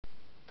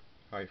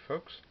Hi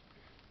folks,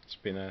 it's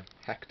been a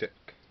hectic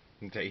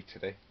day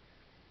today.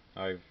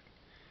 I've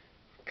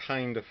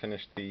kind of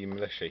finished the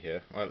militia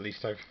here, or at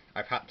least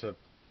I've had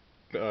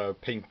to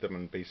paint them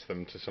and base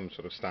them to some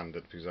sort of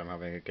standard because I'm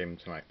having a game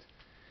tonight.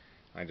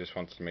 I just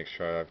wanted to make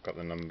sure I've got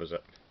the numbers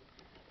up.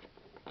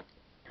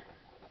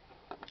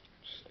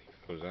 Just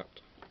leave those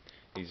out.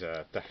 These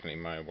are definitely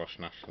my Welsh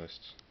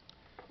nationalists.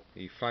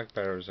 The flag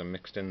bearers are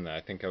mixed in there.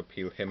 I think I'll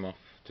peel him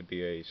off to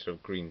be a sort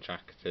of green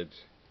jacketed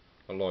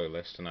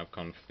loyalist, and I've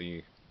gone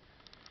for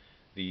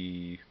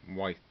the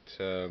white,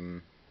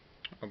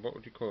 what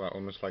would you call that?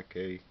 Almost like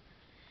a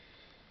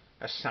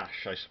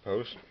sash, I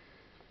suppose.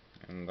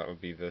 And that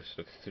would be the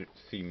sort of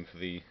theme for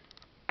the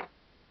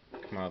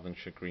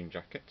Carmarthenshire green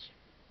jackets.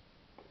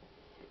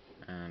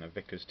 And a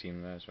Vickers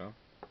team there as well.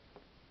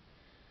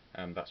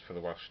 And that's for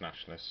the Welsh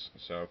nationalists.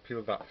 So I'll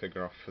peel that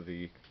figure off for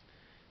the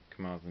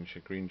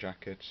Carmarthenshire green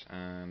jackets,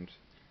 and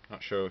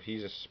not sure,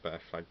 he's a spare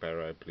flag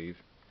bearer, I believe.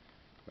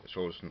 But it's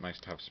always nice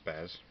to have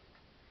spares.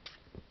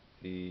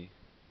 The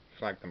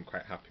flag I'm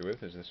quite happy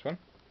with is this one.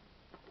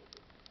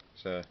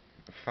 It's a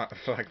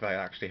flag that I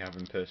actually have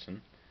in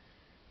person.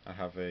 I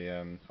have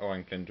a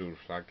Owain Glyndŵr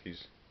flag.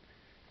 He's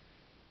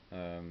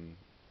a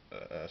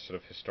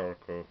sort of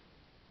historical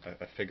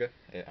a figure,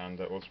 and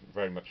it was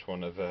very much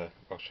one of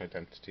Welsh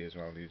identity as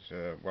well. He's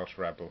a Welsh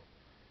rebel,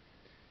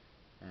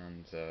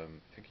 and I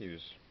think he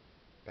was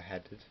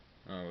beheaded.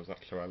 Oh, was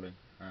that Llywelyn?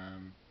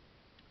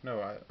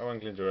 No,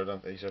 Owain Glyndŵr, I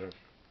don't think he sort of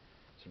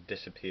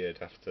disappeared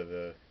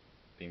after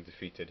being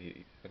defeated.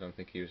 I don't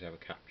think he was ever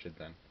captured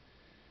then.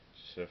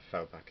 Sort of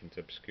fell back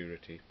into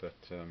obscurity, but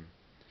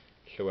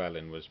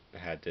Llywelyn was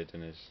beheaded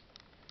and his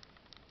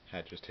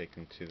head was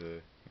taken to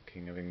the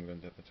King of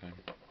England at the time.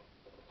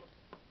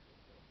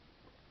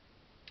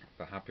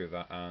 But happy with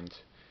that, and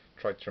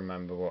tried to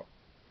remember what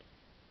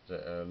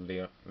was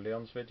it,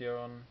 Leon's video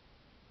on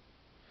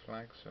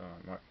flags,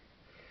 or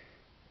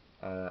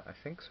I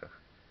think so.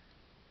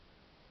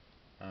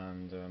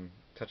 And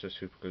touch of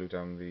super glue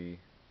down the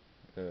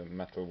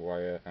metal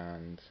wire,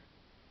 and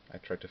I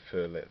tried to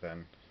furl it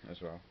then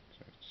as well,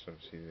 so sort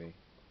of see the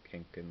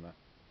kink in that.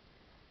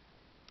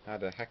 I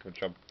had a heck of a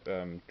job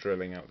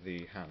drilling out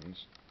the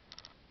hands.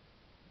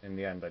 In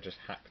the end I just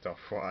hacked off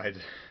what I'd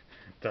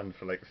done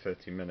for like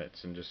 30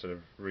 minutes and just sort of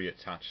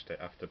reattached it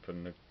after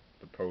putting the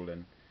pole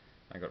in.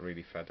 I got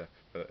really fed up,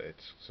 but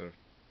it's sort of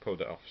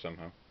pulled it off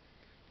somehow.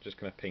 Just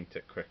going to paint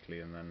it quickly,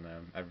 and then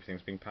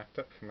everything's been packed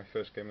up for my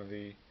first game of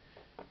the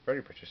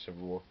very British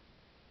Civil War.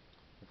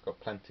 I've got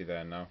plenty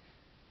there now.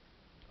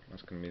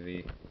 That's going to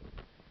be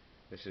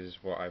this is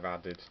what I've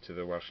added to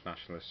the Welsh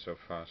nationalists so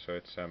far, so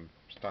it's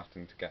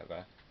starting to get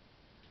there.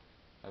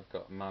 I've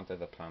got mad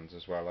other plans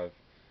as well. I've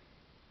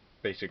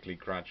basically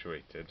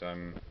graduated.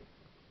 I'm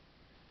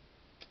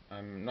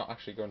not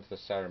actually going to the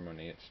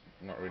ceremony. It's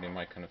not really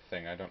my kind of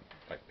thing. I don't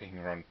like being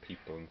around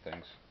people and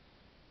things,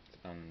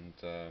 and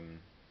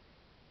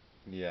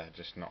yeah,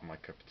 just not my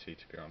cup of tea,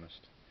 to be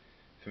honest.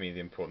 For me,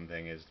 the important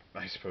thing is,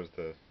 I suppose,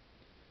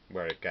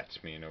 where it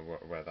gets me,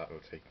 where that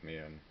will take me,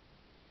 and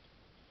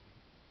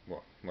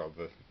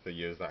the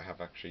years that I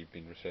have actually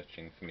been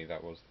researching. For me,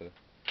 that was the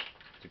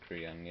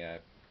degree, and yeah,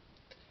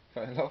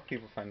 a lot of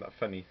people find that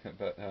funny,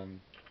 but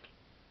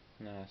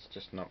no, it's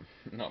just not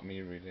me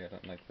really. I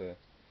don't like the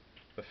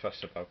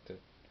fuss about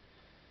it.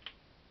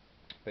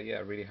 But yeah,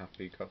 really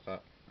happy got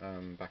that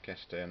back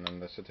yesterday, and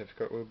then the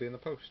certificate will be in the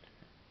post.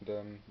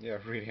 And yeah,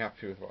 really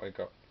happy with what I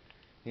got.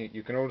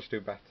 You can always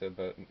do better,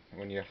 but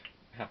when you're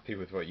happy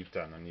with what you've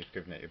done and you've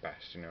given it your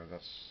best,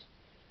 that's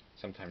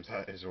sometimes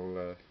that is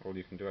all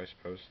you can do, I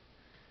suppose.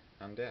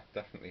 And yeah,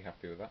 definitely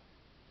happy with that.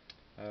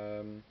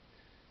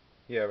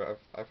 Yeah,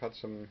 I've had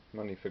some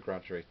money for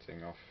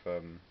graduating off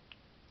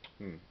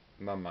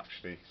Mum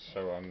actually,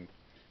 so I'm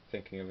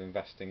thinking of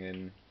investing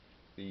in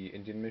the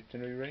Indian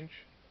Mutiny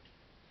range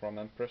from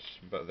Empress,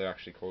 but they're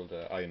actually called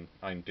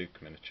Iron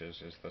Duke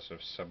Miniatures, is the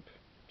sort of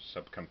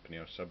sub company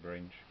or sub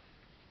range,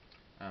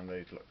 and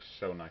they look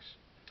so nice.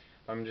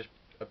 I'm just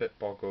a bit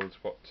boggled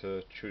what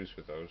to choose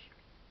with those.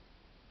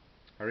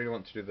 I really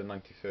want to do the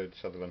 93rd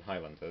Sutherland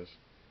Highlanders,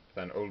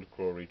 but then Old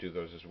Glory do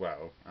those as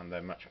well, and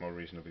they're much more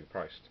reasonably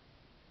priced.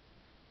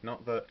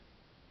 Not that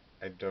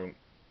I don't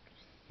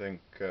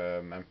think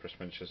Empress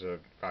miniatures are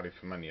value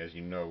for money. As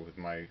you know, with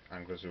my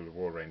Anglo-Zulu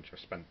War range, I've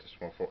spent a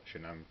small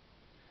fortune. I'm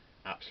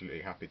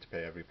absolutely happy to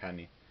pay every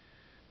penny,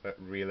 but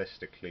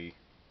realistically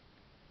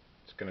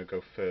it's going to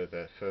go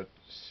further. For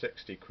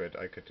 60 quid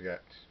I could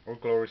get,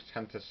 Old Glories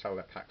tend to sell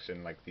their packs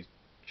in like these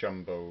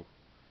jumbo,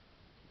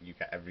 you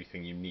get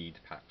everything you need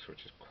packs,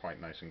 which is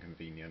quite nice and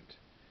convenient.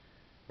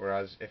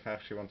 Whereas if I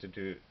actually want to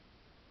do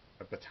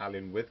a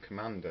battalion with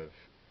command of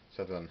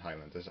Sutherland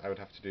Highlanders, I would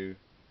have to do,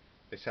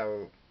 they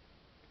sell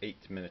 8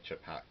 miniature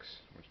packs,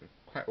 which is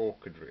quite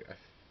awkward. I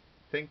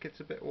think it's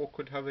a bit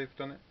awkward how they've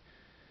done it.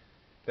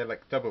 They're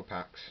like double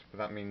packs, but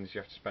that means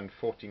you have to spend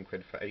 14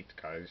 quid for 8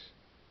 guys.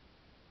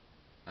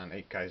 And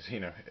 8 guys,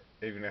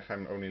 even if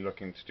I'm only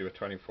looking to do a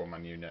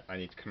 24-man unit, I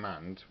need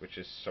command, which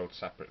is sold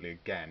separately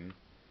again.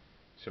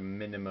 So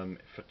minimum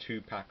for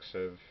 2 packs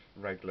of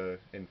regular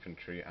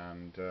infantry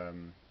and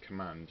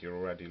command, you're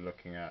already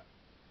looking at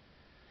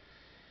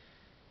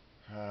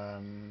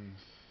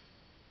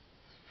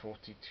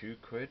 42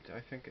 quid,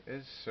 I think it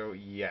is. So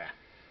yeah,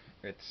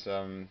 it's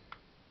I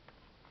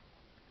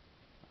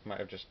might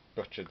have just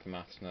butchered the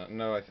maths now.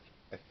 No, I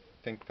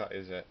think that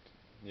is it.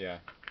 Yeah,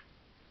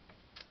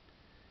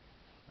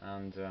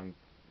 and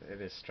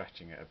it is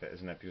stretching it a bit,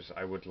 isn't it? Because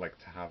I would like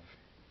to have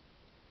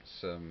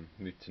some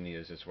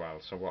mutineers as well.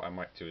 So what I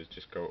might do is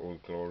just go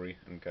Old Glory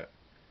and get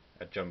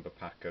a jumbo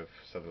pack of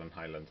Sutherland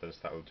Highlanders.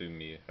 That'll do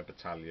me a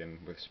battalion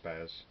with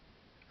spares,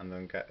 and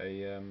then get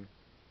a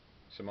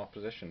some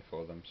opposition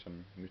for them,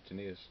 some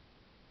mutineers.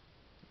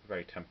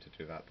 Very tempted to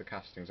do that. The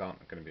castings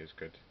aren't going to be as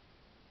good.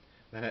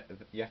 Then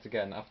yet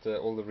again, after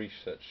all the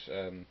research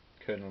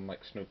Colonel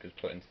Mike Snook has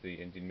put into the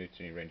Indian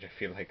Mutiny range, I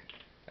feel like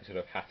I sort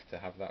of have to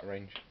have that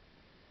range.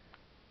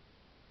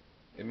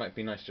 It might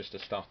be nice just to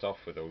start off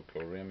with Old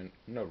Glory. I mean,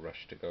 no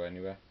rush to go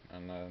anywhere,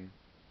 and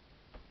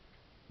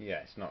yeah,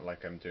 it's not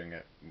like I'm doing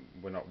it.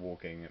 We're not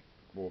wargaming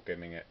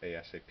it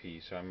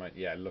ASAP. So I might,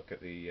 yeah, look at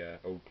the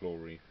Old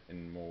Glory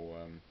in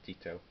more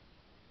detail.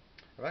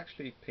 I've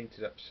actually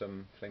painted up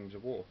some Flames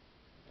of War.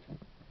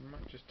 I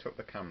might just tilt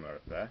the camera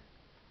up there,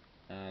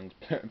 and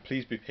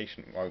please be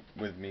patient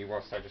with me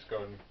whilst I just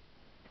go and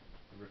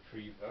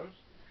retrieve those.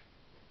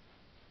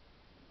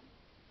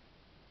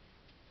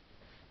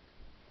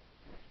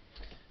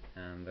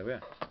 And there we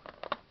are.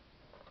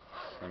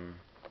 Some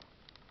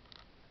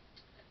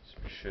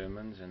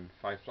Shermans and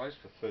Fireflies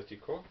for 30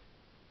 core.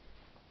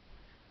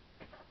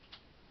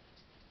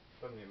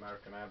 Done the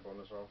American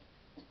Airborne as well.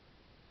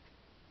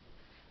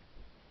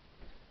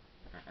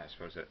 I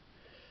suppose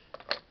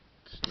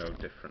it's no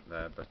different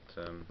there, but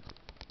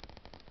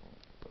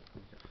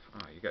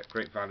you get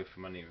great value for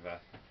money there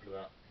for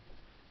that.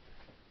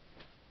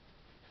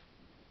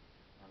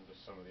 And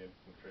just some of the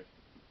infantry.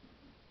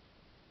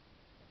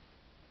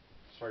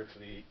 Sorry for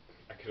the...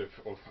 I could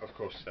have, of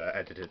course,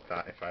 edited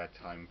that if I had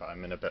time, but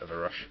I'm in a bit of a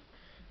rush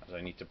as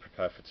I need to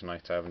prepare for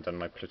tonight. I haven't done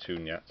my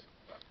platoon yet.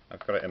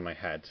 I've got it in my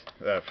head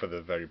for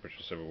the Very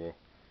British Civil War,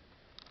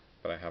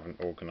 but I haven't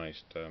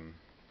organised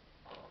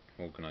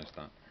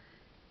that.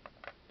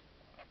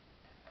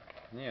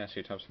 Yeah, so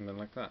you'd have something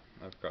like that.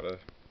 I've got a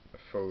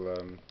full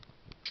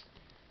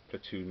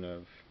platoon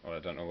of, well, I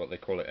don't know what they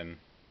call it in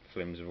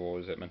Flames of War.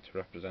 Is it meant to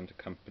represent a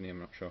company? I'm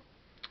not sure.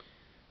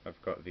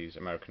 I've got these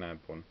American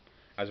Airborne.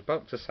 I was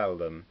about to sell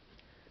them,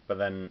 but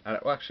then,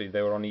 well, actually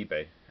they were on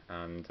eBay,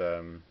 and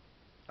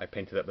I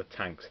painted up the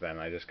tanks then.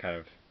 I just kind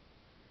of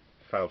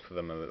fell for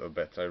them a little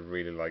bit. I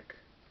really like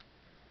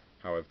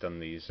how I've done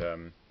these.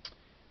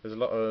 There's a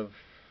lot of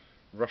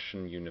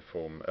Russian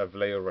uniform, a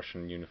Vallejo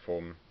Russian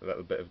uniform, a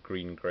little bit of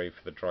green grey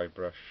for the dry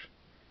brush,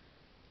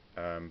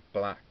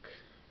 black.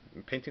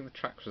 Painting the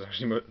tracks was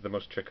actually the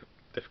most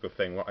difficult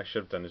thing. What I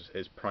should have done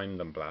is prime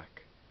them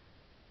black,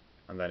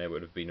 and then it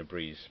would have been a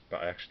breeze,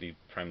 but I actually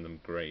primed them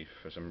grey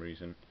for some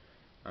reason.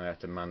 I had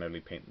to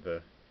manually paint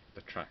the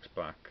tracks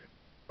black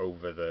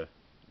over the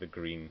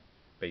green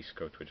base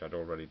coat, which I'd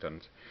already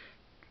done.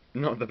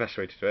 Not the best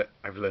way to do it.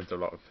 I've learned a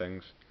lot of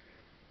things.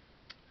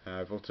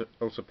 I've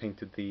also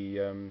painted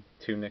the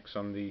tunics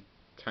on the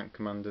tank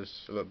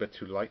commanders a little bit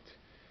too light.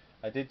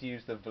 I did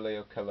use the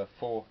Vallejo colour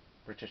for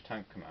British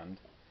Tank Command,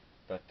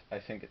 but I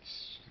think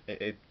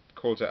it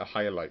calls it a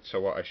highlight, so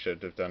what I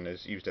should have done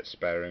is used it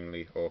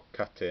sparingly, or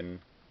cut in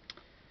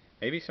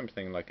maybe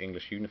something like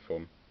English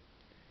uniform.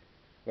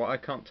 What I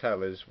can't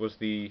tell is, was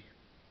the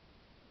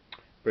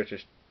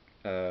British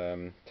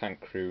tank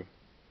crew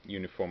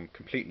uniform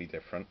completely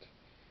different?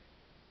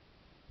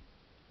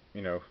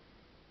 You know,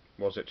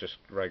 was it just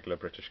regular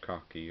British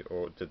khaki,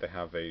 or did they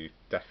have a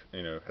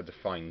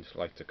defined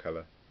lighter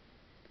colour?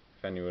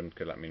 If anyone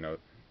could let me know,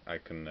 I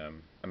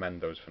can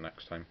amend those for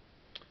next time.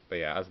 But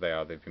yeah, as they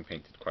are, they've been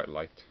painted quite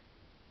light.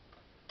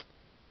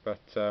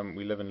 But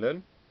we live and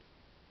learn.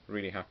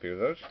 Really happy with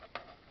those.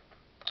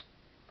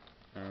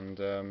 And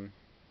I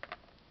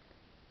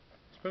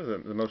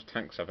suppose the most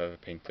tanks I've ever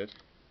painted.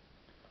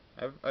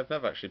 I've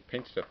never actually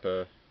painted up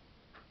a...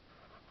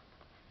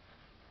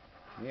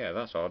 Yeah,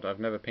 that's odd. I've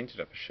never painted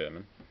up a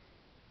Sherman.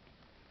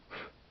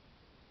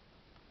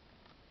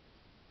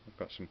 I've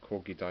got some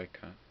Corgi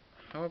die-cut.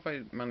 How have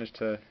I managed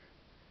to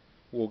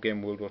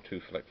wargame World War II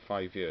for like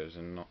 5 years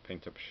and not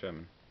paint up a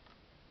Sherman?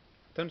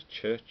 I've done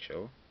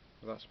Churchill,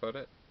 but that's about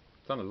it.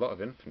 I've done a lot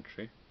of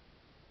infantry.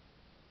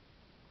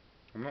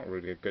 I'm not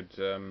really a good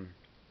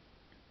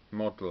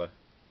modeller.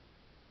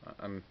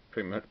 I'm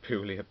pretty much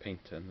purely a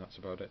painter, and that's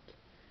about it.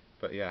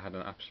 But yeah, I had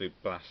an absolute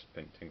blast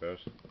painting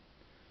those.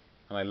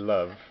 And I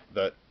love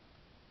that,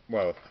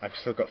 well, I've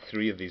still got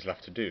 3 of these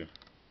left to do.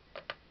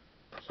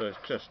 So it's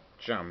just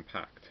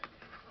jam-packed.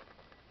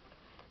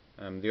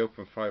 The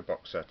open fire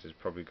box set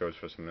probably goes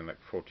for something like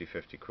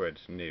 40-50 quid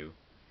new.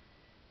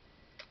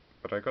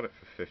 But I got it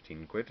for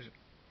 15 quid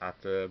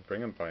at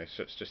Bring and Buy,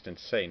 so it's just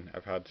insane.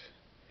 I've had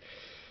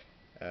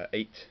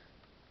 8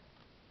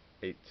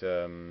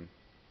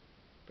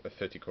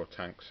 30 core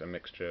tanks, a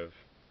mixture of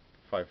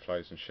 5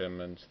 Flies and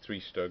Shermans, 3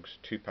 Stugs,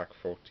 2 Pack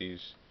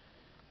 40s,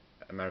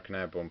 American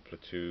Airborne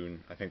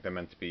Platoon. I think they're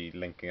meant to be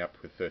linking up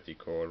with 30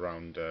 Corps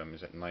around,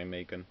 is it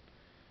Nijmegen?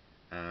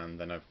 And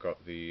then I've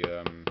got the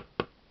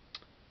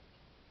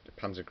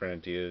Panzer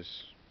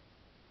Grenadiers,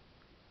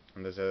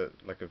 and there's a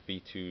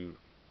V2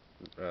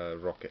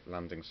 rocket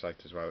landing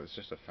site as well. It's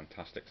just a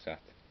fantastic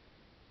set.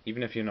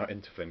 Even if you're not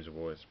into Flames of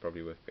War, it's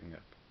probably worth picking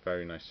up.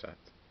 Very nice set,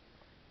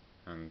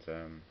 and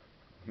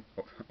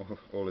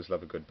all is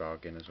love a good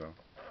bargain as well.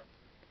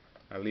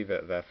 I'll leave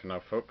it there for now,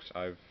 folks.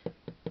 I've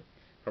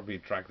probably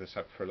dragged this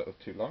out for a little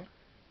too long,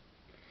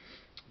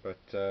 but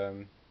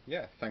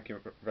yeah, thank you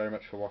very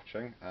much for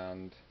watching,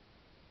 and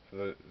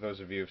for those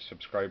of you who've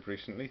subscribed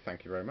recently,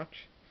 thank you very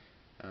much,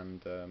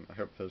 and I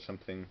hope there's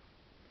something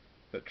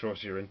that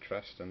draws your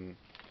interest. And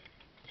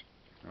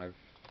I've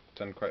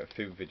done quite a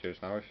few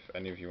videos now. If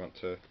any of you want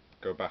to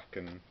go back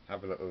and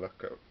have a little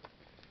look at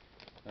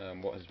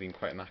what has been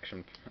quite an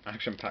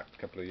action-packed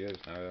couple of years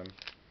now,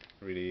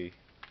 really,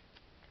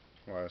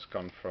 well, it's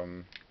gone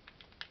from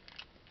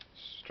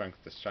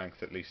strength to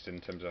strength, at least in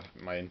terms of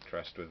my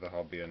interest with the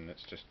hobby, and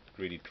it's just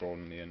really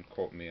drawn me and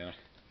caught me, and I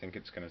think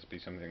it's going to be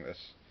something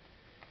that's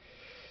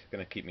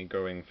going to keep me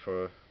going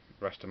for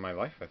the rest of my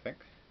life, I think.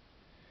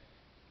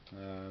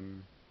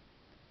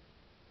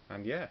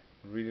 And yeah,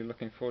 really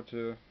looking forward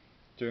to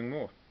doing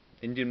more.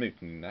 Indian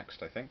Mutiny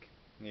next, I think.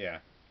 Yeah.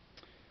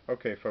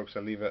 Okay, folks,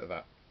 I'll leave it at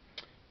that.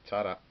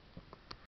 Ta-da.